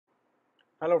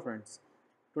Hello friends,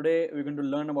 today we're going to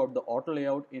learn about the auto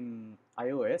layout in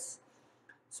iOS.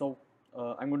 So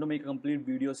I'm going to make a complete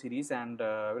video series and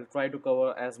we'll try to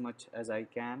cover as much as I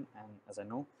can and as I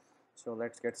know. So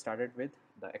let's get started with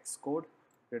the Xcode,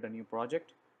 create a new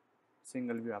project,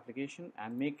 single view application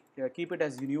and keep it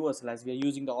as universal as we are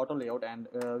using the auto layout and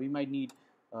we might need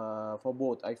for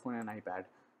both iPhone and iPad.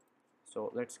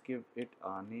 So let's give it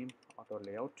a name, auto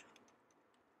layout,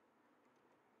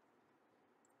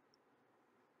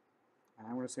 and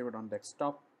I'm going to save it on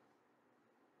desktop.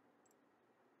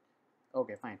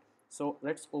 Okay, fine. So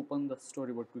let's open the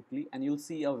storyboard quickly and you'll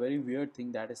see a very weird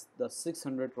thing, that is the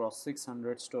 600 cross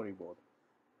 600 storyboard.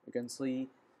 You can see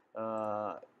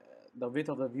uh, the width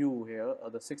of the view here,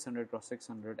 the 600 cross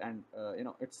 600, and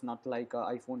it's not like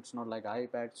iPhone, it's not like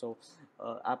iPad. So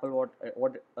Apple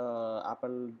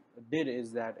did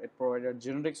is that it provided a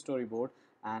generic storyboard,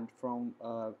 and from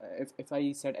if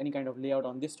I set any kind of layout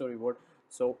on this storyboard,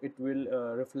 so it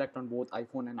will reflect on both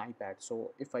iPhone and iPad.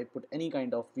 So if I put any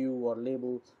kind of view or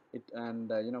label it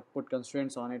and put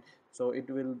constraints on it, so it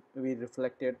will be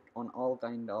reflected on all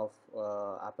kind of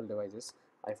Apple devices,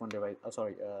 iPhone device,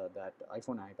 that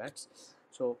iPhone iPads.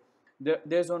 So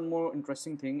there's one more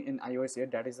interesting thing in iOS here,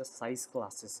 that is the size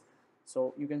classes.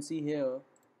 So you can see here,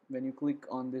 when you click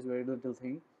on this very little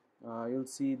thing, you'll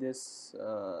see this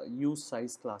use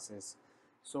size classes.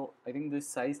 So I think these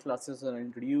size classes are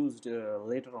introduced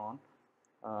later on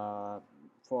uh,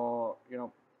 for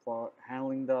for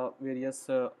handling the various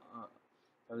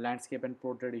landscape and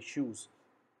portrait issues.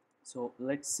 So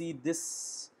let's see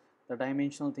this, the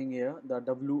dimensional thing here, the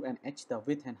W and H, the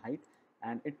width and height,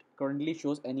 and it currently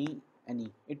shows any.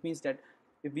 It means that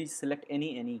if we select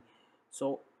any,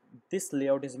 so this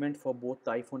layout is meant for both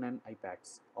the iPhone and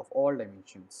iPads of all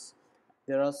dimensions.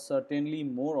 There are certainly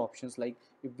more options, like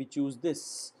if we choose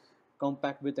this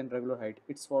compact width and regular height,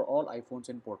 it's for all iPhones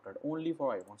and portrait, only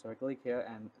for iPhone. So I click here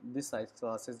and this size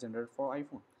class is generated for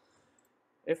iPhone.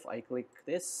 If I click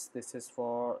this is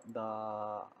for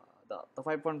the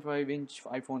 5.5-inch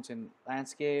iPhones in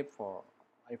landscape, for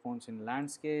iPhones in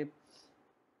landscape,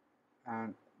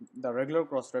 and the regular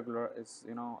cross regular is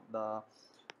the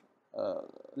uh,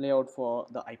 layout for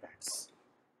the iPads.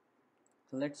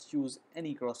 So let's choose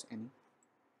any cross any,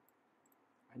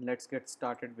 and let's get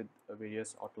started with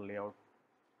various auto layout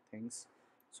things.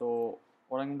 So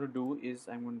what I'm going to do is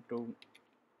I'm going to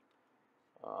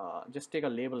just take a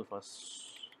label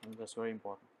first, and that's very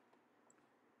important.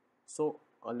 So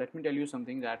let me tell you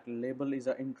something, that label is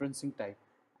an intrinsic type,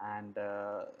 and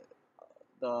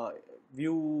the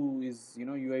view is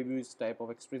UI view is type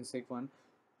of extrinsic one.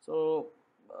 So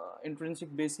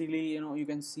intrinsic, basically, you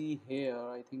can see here,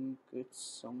 I think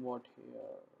it's somewhat here,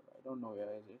 I don't know where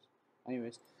it is.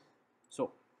 Anyways,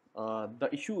 so the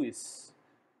issue is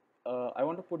I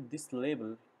want to put this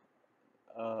label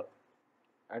uh,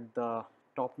 at the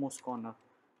topmost corner,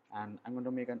 and I'm going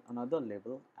to make another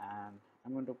label and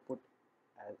I'm going to put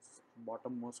as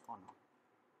bottommost corner.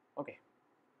 Okay,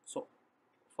 so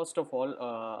first of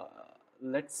all,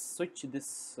 let's switch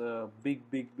this big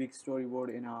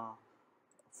storyboard in a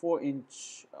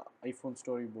 4-inch iPhone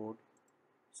storyboard,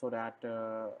 so that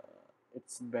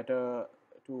it's better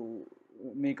to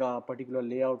make a particular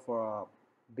layout for a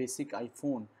basic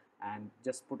iPhone and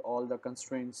just put all the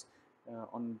constraints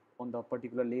on the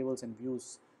particular labels and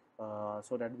views,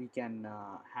 so that we can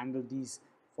handle these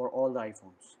for all the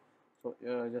iPhones. So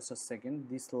just a second,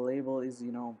 this label is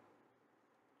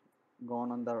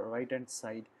gone on the right hand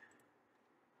side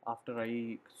after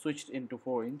I switched into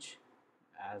 4-inch,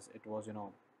 as it was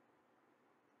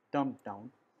dumped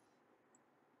down,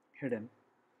 hidden.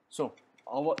 So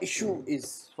our issue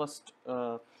is first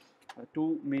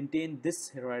to maintain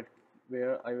this hierarchy,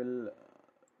 where I will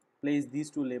place these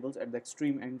two labels at the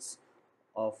extreme ends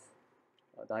of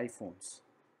the iPhones.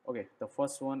 Okay, the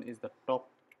first one is the top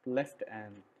left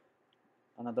and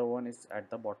another one is at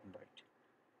the bottom right.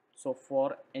 So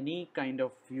for any kind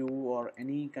of view or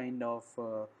any kind of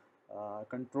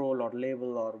control or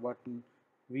label or button,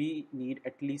 we need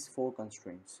at least 4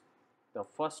 constraints. The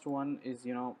first one is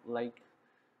like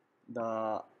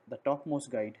the topmost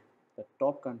guide, the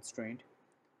top constraint.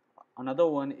 Another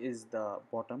one is the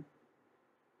bottom,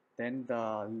 then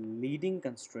the leading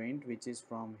constraint, which is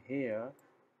from here,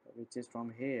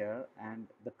 and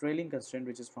the trailing constraint,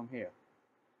 which is from here.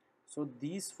 So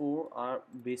these four are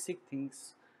basic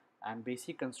things and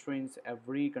basic constraints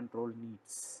every control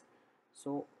needs.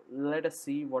 So let us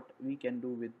see what we can do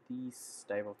with these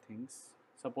type of things.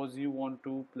 Suppose you want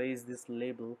to place this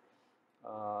label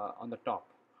on the top.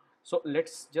 So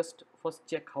let's just first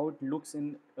check how it looks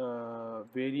in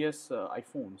various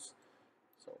iPhones.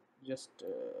 So just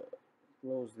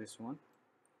close this one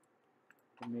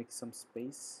to make some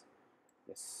space.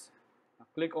 Yes. Now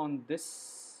click on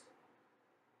this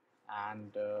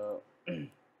and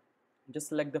just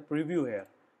select the preview here.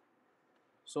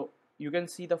 So you can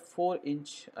see the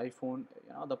 4-inch iPhone,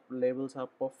 the labels are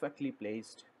perfectly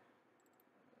placed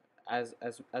as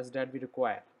that we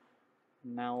require.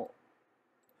 Now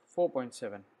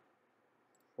 4.7,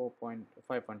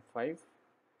 4.5.5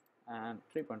 and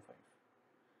 3.5.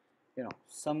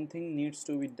 Something needs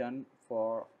to be done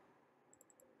for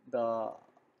the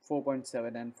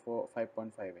 4.7 and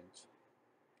 5.5 inch.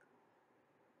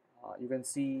 You can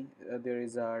see there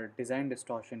is a design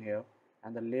distortion here,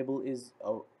 and the label is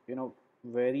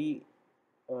very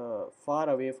far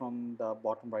away from the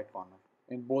bottom right corner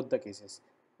in both the cases,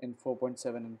 in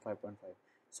 4.7 and 5.5.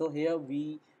 So here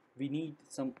we need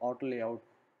some auto layout.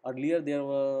 Earlier there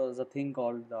was a thing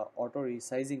called the auto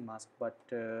resizing mask, but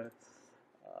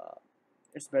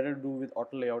it's better to do with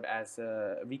auto layout, as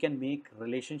we can make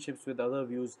relationships with other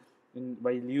views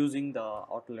by using the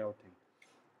auto layout thing.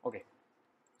 Okay,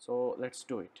 so let's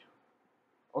do it.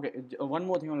 Okay, one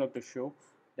more thing I'd like to show,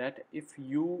 that if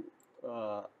you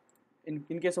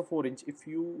in case of 4-inch, if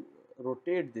you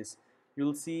rotate this,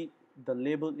 you'll see the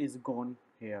label is gone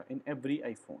here in every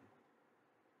iPhone.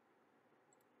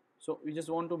 So we just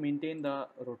want to maintain the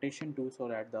rotation too, so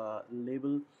that the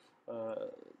label uh,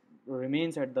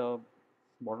 remains at the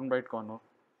bottom right corner.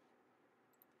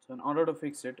 So in order to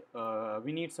fix it,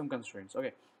 we need some constraints.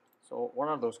 Okay, so what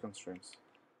are those constraints?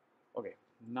 Okay,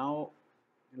 now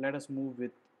let us move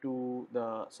with to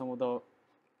the some of the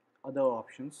other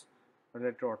options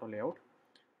related to auto layout.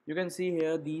 You can see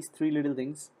here these three little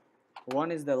things.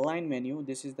 One is the align menu.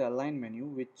 This is the align menu,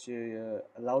 which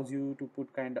allows you to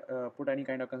put any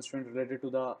kind of constraint related to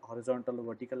the horizontal or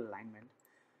vertical alignment.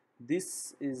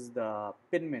 This is the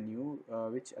pin menu,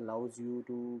 which allows you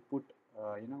to put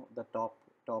the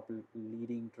top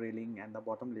leading, trailing, and the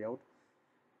bottom layout.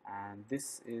 And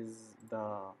this is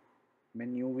the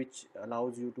menu which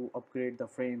allows you to upgrade the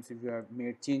frames if you have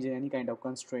made change in any kind of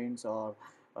constraints, or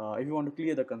if you want to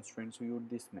clear the constraints, you use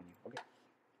this menu. Okay,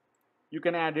 you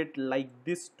can add it like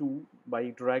this too by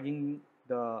dragging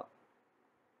the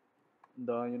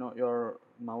your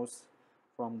mouse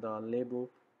from the label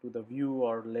to the view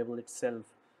or label itself,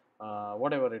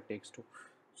 whatever it takes to.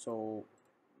 So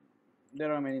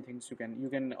there are many things you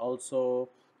can also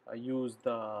use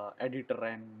the editor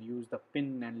and use the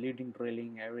pin and leading,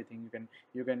 trailing, everything.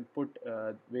 You can put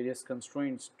various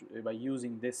constraints by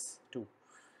using this too.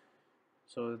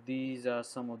 So these are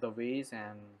some of the ways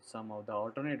and some of the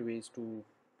alternate ways to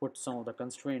put some of the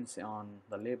constraints on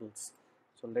the labels.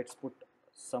 So let's put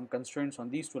some constraints on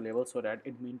these two labels so that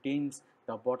it maintains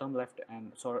the bottom left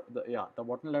and the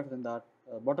bottom left and the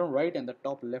bottom right and the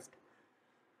top left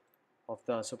of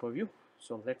the super view.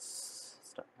 So let's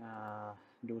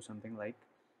do something like,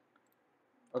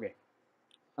 okay,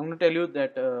 I'm going to tell you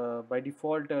that by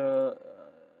default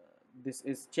this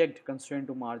is checked constraint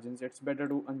to margins. It's better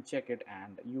to uncheck it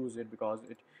and use it, because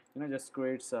it just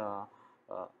creates a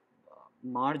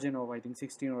margin of I think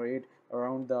 16 or 8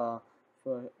 around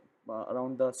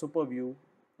the super view.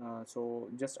 So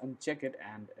just uncheck it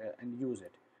and use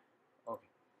it. Okay,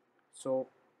 so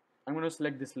I'm going to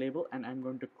select this label and I'm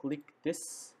going to click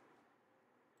this,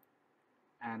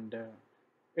 and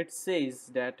it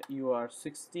says that you are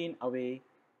 16 away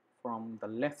from the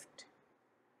left.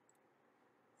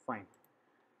 Fine.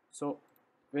 So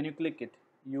when you click it,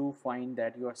 you find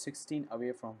that you are 16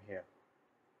 away from here.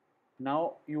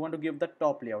 Now you want to give the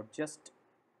top layout. Just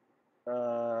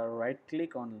right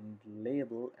click on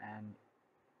label and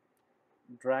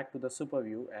drag to the super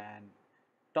view and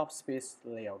top space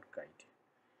layout guide.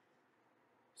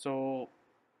 So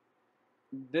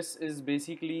this is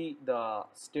basically the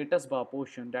status bar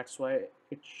portion. That's why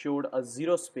it showed a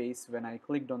 0 space when I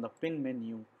clicked on the pin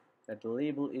menu, that the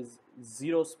label is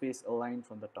 0 space aligned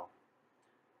from the top.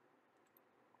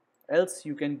 Else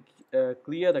you can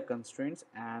clear the constraints,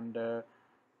 and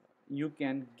you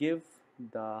can give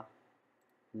the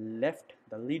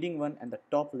leading one and the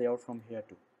top layout from here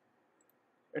too.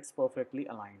 It's perfectly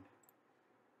aligned.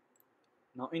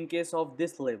 Now in case of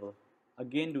this label,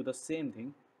 again do the same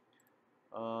thing.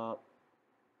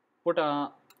 Put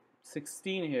a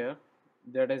 16 here,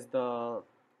 that is the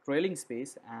trailing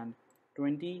space, and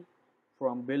 20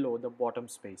 from below the bottom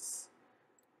space,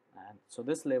 and so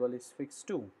this label is fixed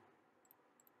too.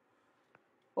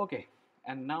 Okay,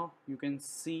 and now you can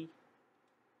see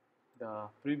the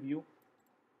preview.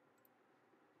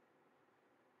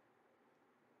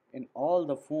 In all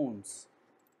the phones,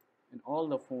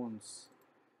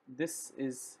 this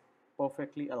is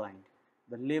perfectly aligned.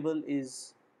 The label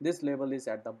is this label is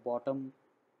at the bottom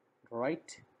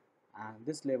right and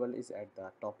this label is at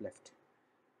the top left.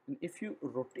 And if you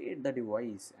rotate the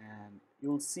device, and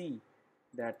you'll see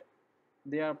that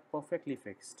they are perfectly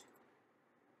fixed.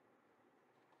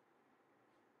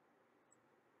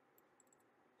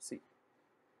 See,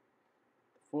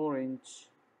 the 4-inch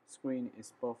screen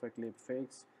is perfectly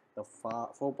fixed, the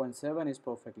 4.7 is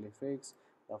perfectly fixed,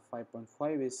 the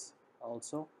 5.5 is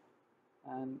also,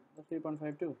 and the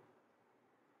 3.5 too.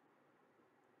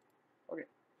 Okay,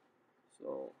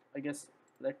 so I guess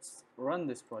let's run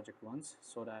this project once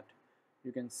so that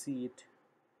you can see it.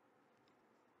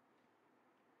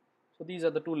 So these are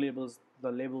the two labels,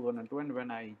 the label 1 and 2, and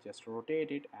when I just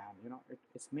rotate it, and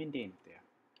it's maintained there.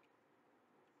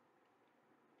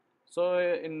 So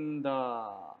in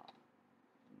the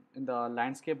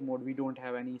landscape mode, we don't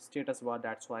have any status bar.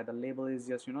 That's why the label is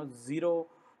just 0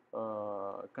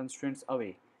 constraints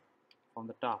away from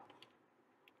the top.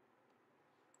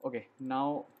 Okay,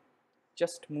 now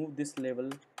just move this label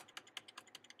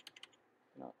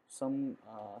some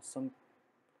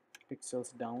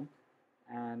pixels down,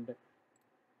 and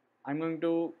I'm going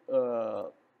to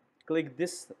click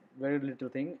this very little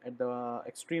thing at the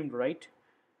extreme right,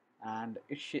 and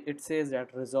it says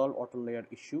that resolve auto layer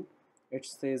issue, it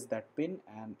says that pin,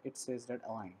 and it says that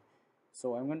align.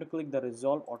 So I'm going to click the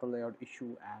resolve auto layout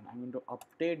issue, and I'm going to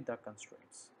update the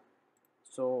constraints.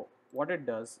 So what it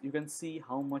does, you can see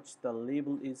how much the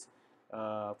label is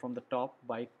from the top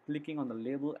by clicking on the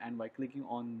label and by clicking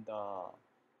on the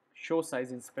show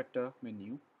size inspector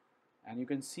menu. And you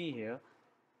can see here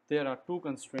there are two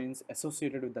constraints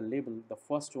associated with the label. The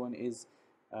first one is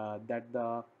that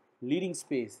the leading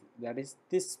space, that is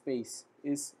this space,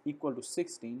 is equal to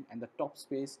 16 and the top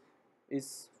space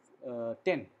is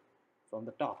 10 from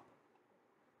the top.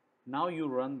 Now you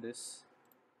run this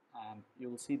and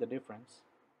you'll see the difference.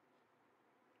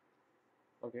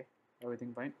 Okay,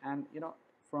 everything fine. And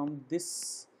from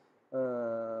this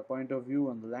point of view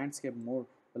on the landscape mode,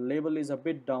 the label is a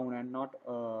bit down and not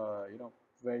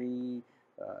very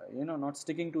not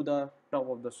sticking to the top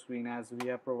of the screen, as we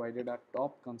have provided a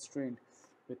top constraint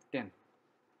with 10.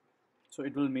 So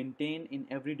it will maintain in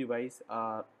every device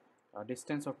a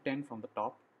distance of 10 from the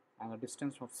top and a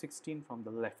distance of 16 from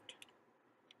the left.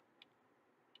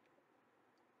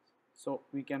 So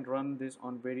we can run this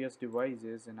on various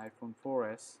devices in iPhone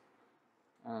 4S,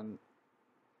 and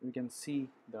we can see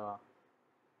the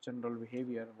general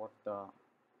behavior, what the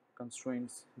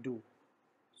constraints do,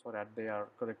 so that they are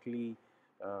correctly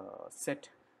set.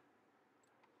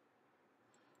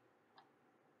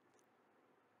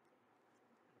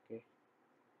 Okay,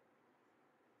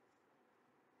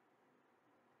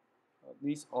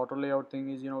 this auto layout thing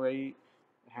is very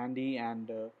handy,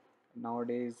 and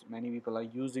nowadays many people are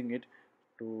using it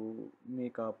to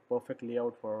make a perfect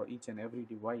layout for each and every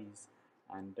device.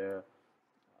 And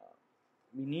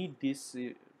we need this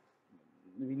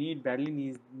we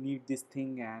badly need this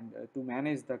thing, and to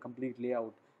manage the complete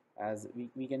layout, as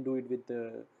we can do it with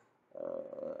the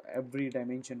every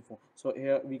dimension phone. So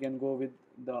here we can go with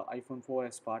the iPhone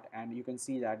 4S part, and you can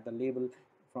see that the label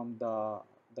from the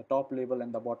top label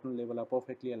and the bottom label are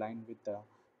perfectly aligned with the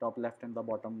top left and the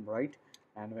bottom right.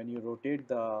 And when you rotate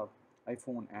the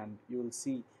iPhone, and you will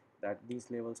see that these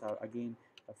labels are again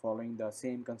following the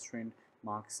same constraint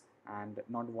marks and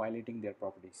not violating their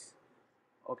properties.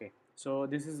 Okay, so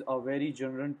this is a very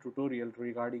general tutorial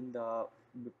regarding the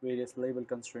various label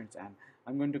constraints, and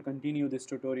I'm going to continue this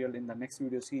tutorial in the next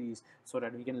video series so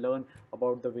that we can learn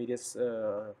about the various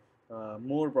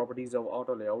more properties of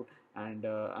auto layout. And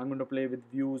I'm going to play with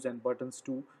views and buttons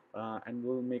too, and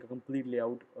we'll make a complete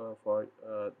layout for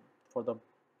the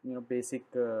basic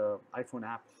iPhone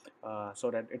app,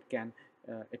 so that it can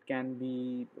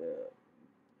be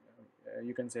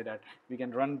you can say that we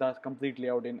can run the complete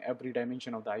layout in every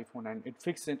dimension of the iPhone, and it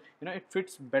fits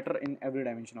better in every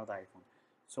dimension of the iPhone.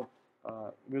 So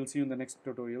we'll see you in the next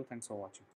tutorial. Thanks for watching.